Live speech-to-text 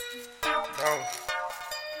Oh,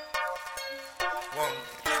 one,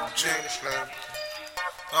 chicken slab.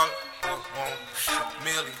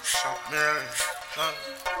 Millions,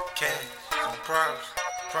 cash, some props,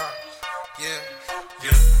 yeah.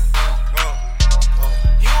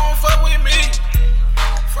 You don't fuck with me,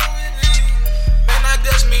 man, I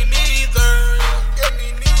guess me neither.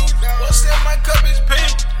 What's in my cup is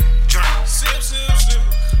pink, sip,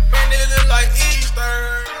 man, it look like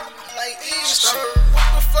Easter,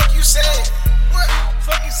 What the fuck you said?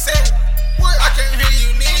 What? I can't hear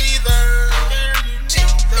you neither.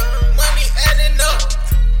 Money adding up,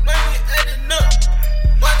 money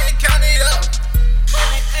counted up,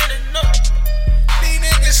 These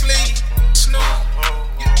niggas sleep, snooze.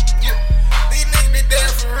 These niggas be dead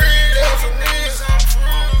for real,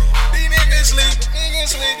 These niggas sleep,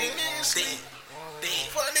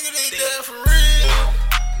 Fuck niggas they dead for real.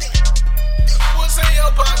 What's in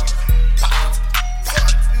your pocket?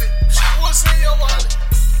 What's in your wallet?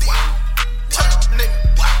 Tough nigga,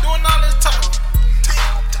 doing all this talking.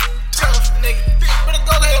 Tough nigga, better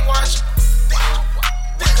go ahead and watch it.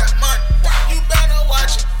 We got money, you better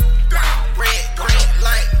watch it. Red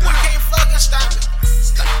light, we can't fucking stop it.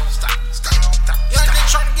 Young nigga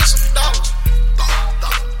tryna get some dollars.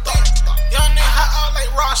 Young nigga hot all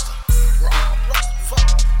like roster.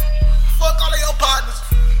 Fuck all of your partners.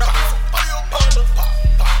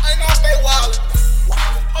 Ain't no stay wildin'.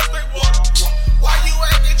 Why you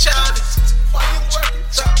acting childish?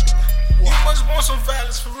 You must want some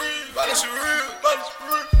violence for real.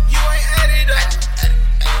 You ain't added that.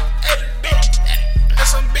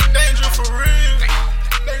 That's some big danger for real.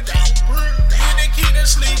 You didn't keep it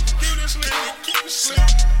sleep.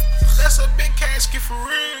 That's a big casket for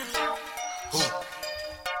real.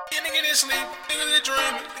 You nigga didn't sleep. Niggas they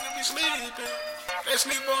dreaming. Niggas be sleeping. They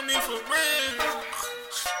sleep on me for real.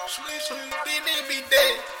 Sleep. These niggas be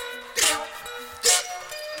dead.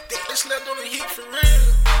 They slept on the heat for real.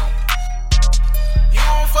 You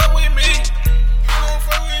don't fuck with me.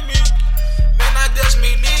 Man, I just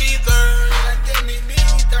me.